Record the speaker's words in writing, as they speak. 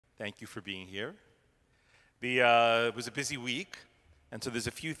Thank you for being here. It was a busy week, and so there's a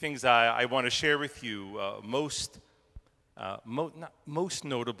few things I want to share with you. Most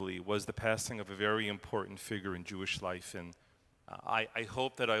notably was the passing of a very important figure in Jewish life, and I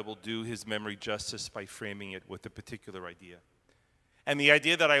hope that I will do his memory justice by framing it with a particular idea. And the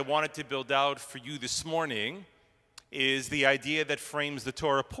idea that I wanted to build out for you this morning is the idea that frames the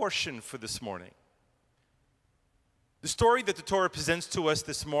Torah portion for this morning. The story that the Torah presents to us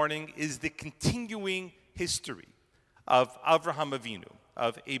this morning is the continuing history of Avraham Avinu,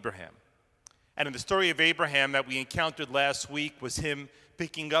 of Abraham. And in the story of Abraham that we encountered last week was him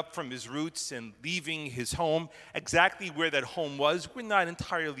picking up from his roots and leaving his home. Exactly where that home was, we're not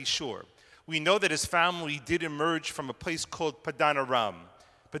entirely sure. We know that his family did emerge from a place called Padan Aram.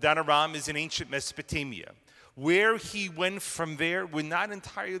 Padan Aram is in ancient Mesopotamia. Where he went from there, we're not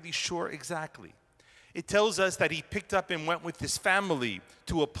entirely sure exactly. It tells us that he picked up and went with his family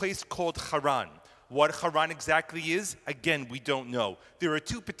to a place called Haran. What Haran exactly is, again, we don't know. There are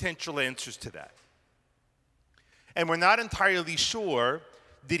two potential answers to that. And we're not entirely sure,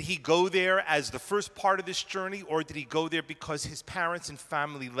 did he go there as the first part of this journey, or did he go there because his parents and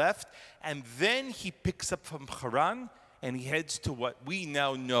family left, and then he picks up from Haran and he heads to what we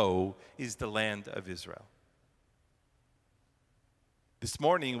now know is the land of Israel. This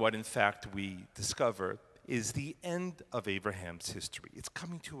morning, what in fact we discover is the end of Abraham's history. It's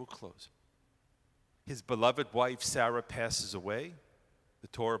coming to a close. His beloved wife, Sarah, passes away. The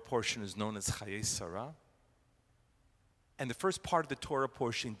Torah portion is known as Chayei Sarah. And the first part of the Torah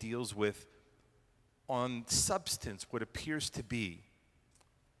portion deals with, on substance, what appears to be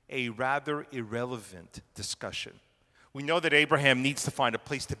a rather irrelevant discussion. We know that Abraham needs to find a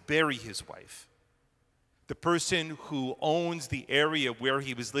place to bury his wife. The person who owns the area where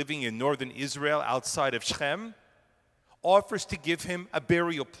he was living in northern Israel outside of Shechem offers to give him a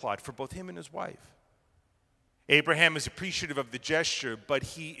burial plot for both him and his wife. Abraham is appreciative of the gesture, but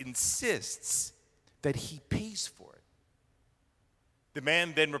he insists that he pays for it. The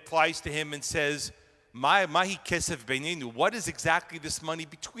man then replies to him and says, Mahi kesef beinenu, what is exactly this money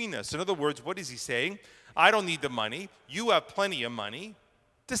between us? In other words, what is he saying? I don't need the money. You have plenty of money.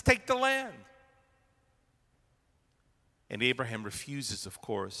 Just take the land. And Abraham refuses, of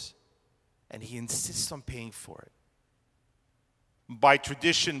course, and he insists on paying for it. By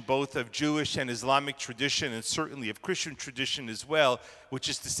tradition, both of Jewish and Islamic tradition, and certainly of Christian tradition as well, which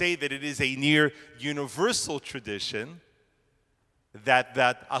is to say that it is a near universal tradition, that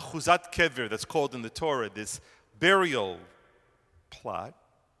achuzat kever, that's called in the Torah, this burial plot,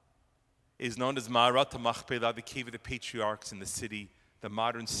 is known as Ma'arat HaMachpelah, the cave of the patriarchs in the city, the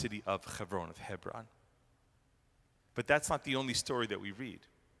modern city of Hebron. But that's not the only story that we read.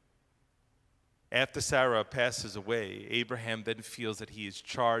 After Sarah passes away, Abraham then feels that he is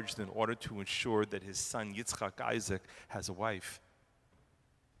charged in order to ensure that his son Yitzchak, Isaac, has a wife.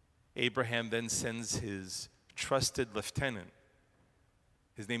 Abraham then sends his trusted lieutenant.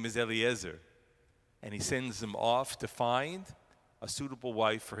 His name is Eliezer. And he sends him off to find a suitable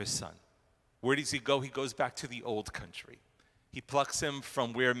wife for his son. Where does he go? He goes back to the old country. He plucks him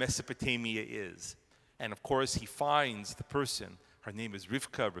from where Mesopotamia is. And of course, he finds the person. Her name is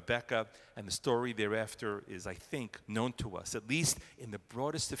Rivka, Rebecca, and the story thereafter is, I think, known to us, at least in the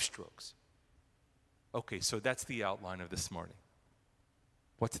broadest of strokes. Okay, so that's the outline of this morning.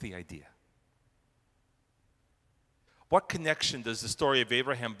 What's the idea? What connection does the story of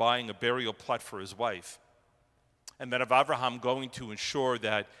Abraham buying a burial plot for his wife, and that of Abraham going to ensure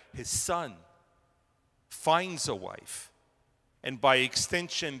that his son finds a wife, and by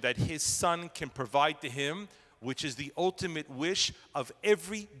extension that his son can provide to him, which is the ultimate wish of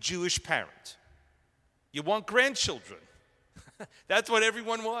every Jewish parent? You want grandchildren. That's what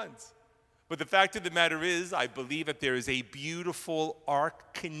everyone wants. But the fact of the matter is, I believe that there is a beautiful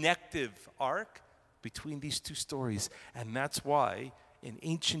arc, connective arc, between these two stories. And that's why in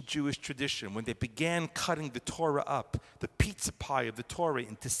ancient Jewish tradition, when they began cutting the Torah up, the pizza pie of the Torah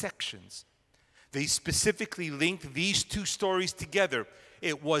into sections, they specifically linked these two stories together.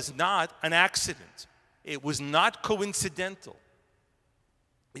 It was not an accident. It was not coincidental.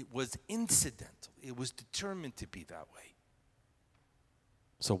 It was incidental. It was determined to be that way.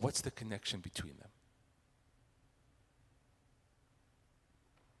 So what's the connection between them?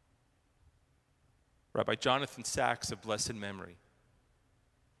 Rabbi Jonathan Sacks of blessed memory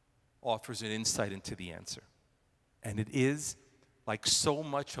offers an insight into the answer. And it is, like so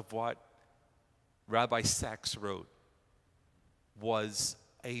much of what Rabbi Sacks wrote, was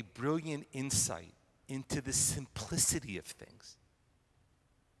a brilliant insight into the simplicity of things.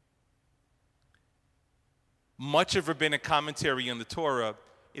 Much of rabbinic commentary on the Torah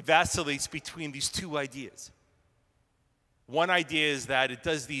it vacillates between these two ideas. One idea is that it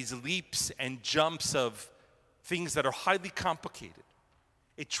does these leaps and jumps of things that are highly complicated.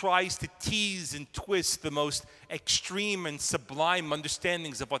 It tries to tease and twist the most extreme and sublime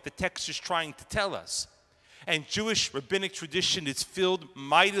understandings of what the text is trying to tell us. And Jewish rabbinic tradition is filled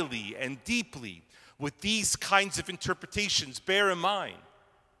mightily and deeply with these kinds of interpretations. Bear in mind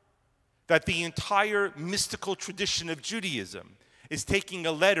that the entire mystical tradition of Judaism is taking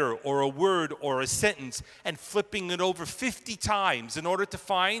a letter or a word or a sentence and flipping it over 50 times in order to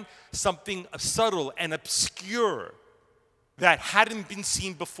find something subtle and obscure that hadn't been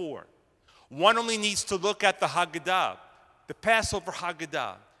seen before. One only needs to look at the Haggadah, the Passover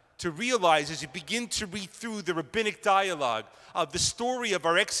Haggadah, to realize as you begin to read through the rabbinic dialogue of the story of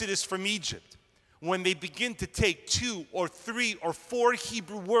our exodus from Egypt, when they begin to take 2 or 3 or 4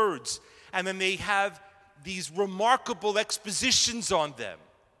 Hebrew words and then they have these remarkable expositions on them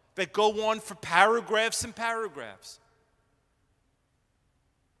that go on for paragraphs and paragraphs.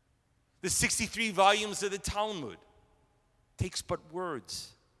 The 63 volumes of the Talmud takes but words,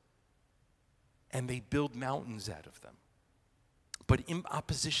 and they build mountains out of them. But in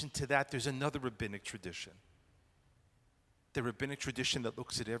opposition to that, there's another rabbinic tradition. The rabbinic tradition that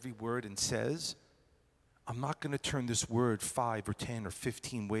looks at every word and says, I'm not going to turn this word 5 or 10 or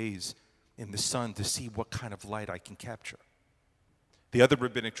 15 ways in the sun to see what kind of light I can capture. The other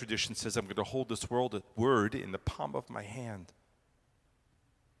rabbinic tradition says, I'm going to hold this word in the palm of my hand,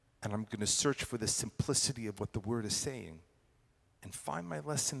 and I'm going to search for the simplicity of what the word is saying and find my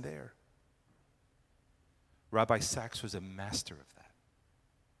lesson there. Rabbi Sacks was a master of that.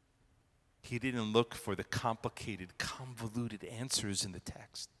 He didn't look for the complicated, convoluted answers in the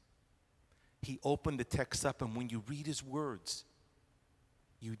text. He opened the text up, and when you read his words,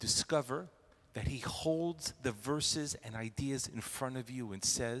 you discover that he holds the verses and ideas in front of you and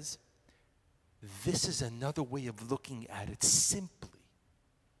says, this is another way of looking at it simply.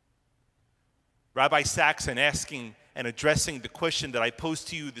 Rabbi Sacks, in asking and addressing the question that I posed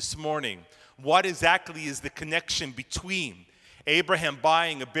to you this morning, what exactly is the connection between Abraham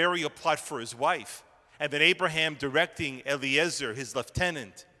buying a burial plot for his wife and then Abraham directing Eliezer, his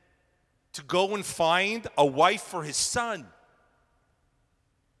lieutenant, to go and find a wife for his son?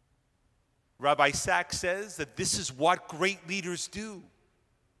 Rabbi Sacks says that this is what great leaders do.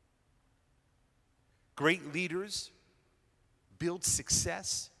 Great leaders build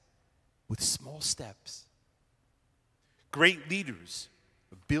success with small steps. Great leaders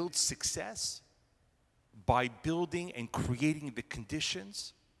build success by building and creating the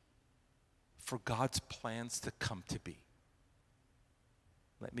conditions for God's plans to come to be.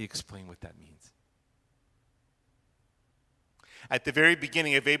 Let me explain what that means. At the very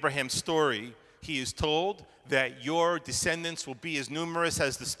beginning of Abraham's story, he is told that your descendants will be as numerous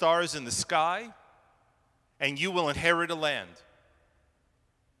as the stars in the sky, and you will inherit a land.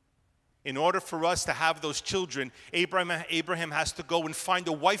 In order for us to have those children, Abraham has to go and find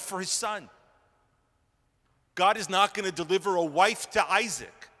a wife for his son. God is not going to deliver a wife to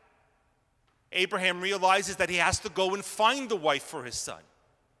Isaac. Abraham realizes that he has to go and find a wife for his son.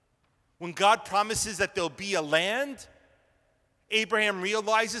 When God promises that there'll be a land, Abraham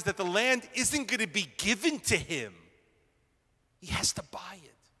realizes that the land isn't going to be given to him. He has to buy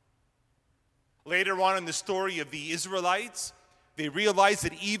it. Later on in the story of the Israelites, they realize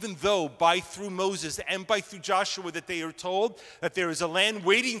that even though through Moses and through Joshua that they are told that there is a land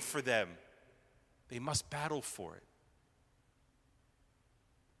waiting for them, they must battle for it.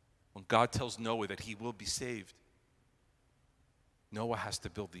 When God tells Noah that he will be saved, Noah has to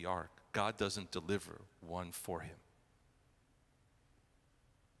build the ark. God doesn't deliver one for him.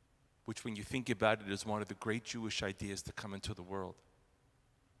 Which, when you think about it, is one of the great Jewish ideas to come into the world.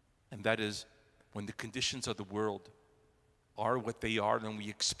 And that is, when the conditions of the world are what they are, then we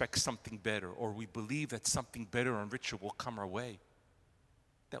expect something better, or we believe that something better and richer will come our way,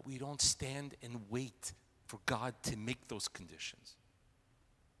 that we don't stand and wait for God to make those conditions.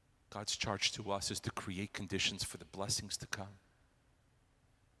 God's charge to us is to create conditions for the blessings to come.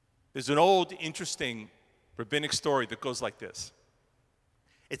 There's an old, interesting rabbinic story that goes like this.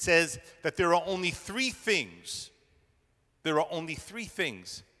 It says that there are only three things that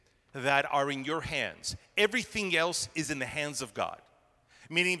are in your hands. Everything else is in the hands of God.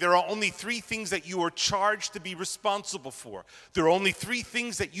 Meaning there are only three things that you are charged to be responsible for. There are only three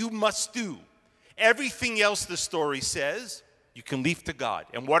things that you must do. Everything else, the story says, you can leave to God.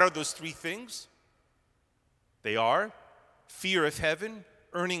 And what are those three things? They are fear of heaven,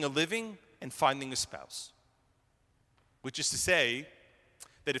 earning a living, and finding a spouse. Which is to say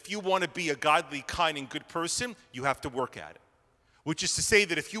that if you want to be a godly, kind, and good person, you have to work at it. which is to say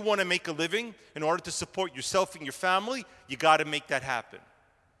that if you want to make a living in order to support yourself and your family, you got to make that happen.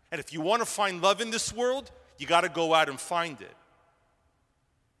 And if you want to find love in this world, you got to go out and find it.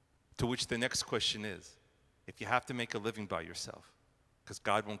 To which the next question is, if you have to make a living by yourself, because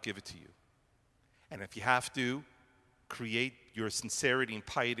God won't give it to you, and if you have to create your sincerity and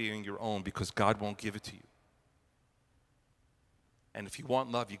piety on your own because God won't give it to you, and if you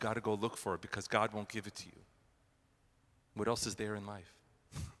want love, you got to go look for it because God won't give it to you, what else is there in life?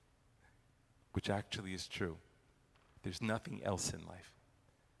 Which actually is true. There's nothing else in life.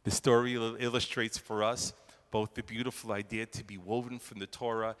 The story illustrates for us both the beautiful idea to be woven from the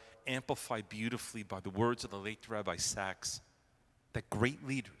Torah, amplified beautifully by the words of the late Rabbi Sacks, that great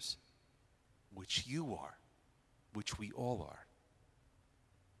leaders, which you are, which we all are,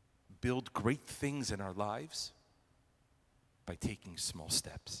 build great things in our lives by taking small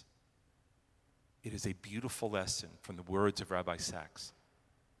steps. It is a beautiful lesson from the words of Rabbi Sacks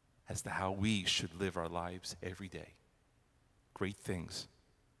as to how we should live our lives every day. Great things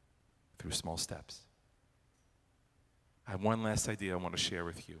through small steps. I have one last idea I want to share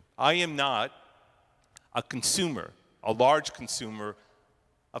with you. I am not a consumer, a large consumer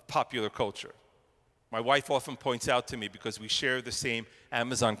of popular culture. My wife often points out to me, because we share the same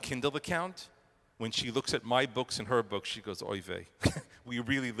Amazon Kindle account, when she looks at my books and her books, she goes, oy vey. We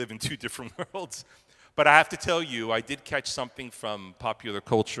really live in two different worlds. But I have to tell you, I did catch something from popular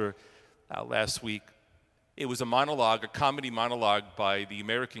culture last week. It was a monologue, a comedy monologue by the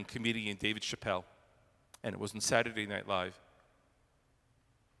American comedian David Chappelle. And it was on Saturday Night Live.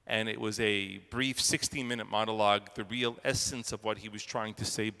 And it was a brief 16-minute monologue. The real essence of what he was trying to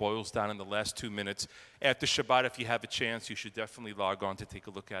say boils down in the last 2 minutes. After Shabbat, if you have a chance, you should definitely log on to take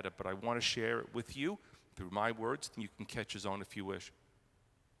a look at it. But I want to share it with you through my words, and you can catch his own if you wish.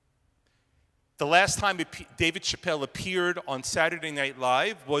 The last time David Chappelle appeared on Saturday Night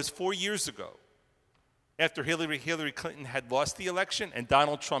Live was 4 years ago, after Hillary Clinton had lost the election and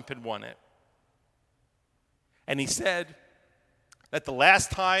Donald Trump had won it. And he said that the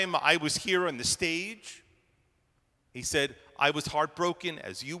last time I was here on the stage, he said, I was heartbroken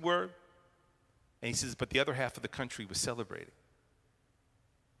as you were. And he says, but the other half of the country was celebrating.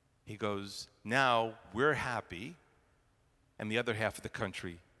 He goes, now we're happy, and the other half of the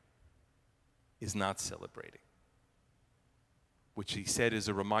country is not celebrating. Which he said is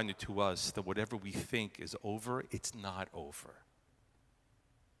a reminder to us that whatever we think is over, it's not over.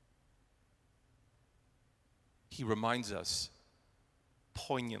 He reminds us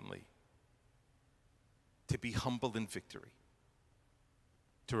poignantly to be humble in victory.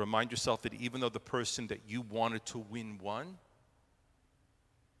 To remind yourself that even though the person that you wanted to win won,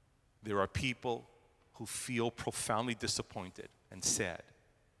 there are people who feel profoundly disappointed and sad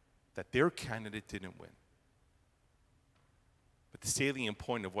that their candidate didn't win. But the salient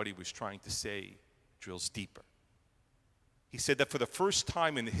point of what he was trying to say drills deeper. He said that for the first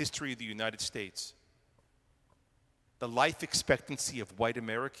time in the history of the United States, the life expectancy of white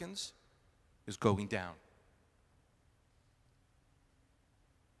Americans is going down.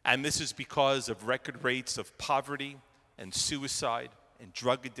 And this is because of record rates of poverty and suicide and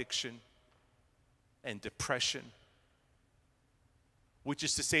drug addiction and depression, which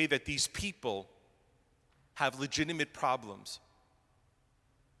is to say that these people have legitimate problems.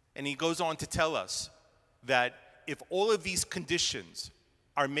 And he goes on to tell us that if all of these conditions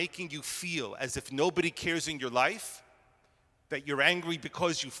are making you feel as if nobody cares in your life, that you're angry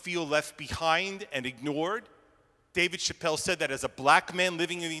because you feel left behind and ignored, David Chappelle said that as a black man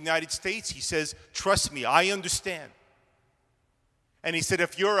living in the United States, he says, trust me, I understand. And he said,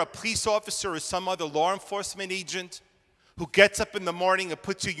 if you're a police officer or some other law enforcement agent who gets up in the morning and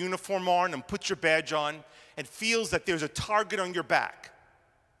puts your uniform on and puts your badge on and feels that there's a target on your back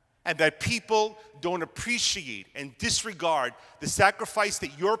and that people don't appreciate and disregard the sacrifice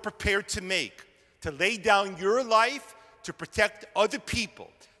that you're prepared to make to lay down your life to protect other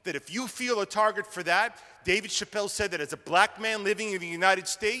people, that if you feel a target for that, David Chappelle said that as a black man living in the United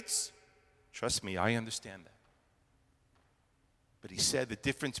States, trust me, I understand that. But he said the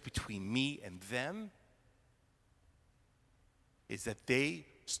difference between me and them is that they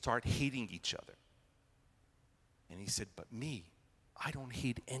start hating each other. And he said, but me, I don't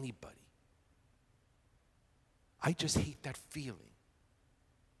hate anybody. I just hate that feeling.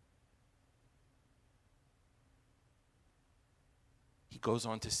 He goes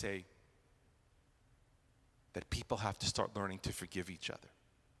on to say that people have to start learning to forgive each other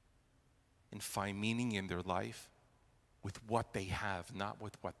and find meaning in their life with what they have, not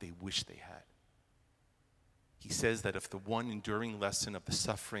with what they wish they had. He says that if the one enduring lesson of the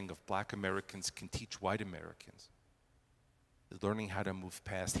suffering of black Americans can teach white Americans, is learning how to move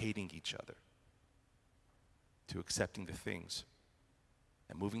past hating each other to accepting the things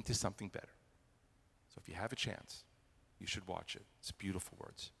and moving to something better. So if you have a chance, you should watch it. It's beautiful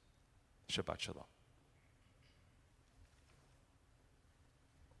words. Shabbat Shalom.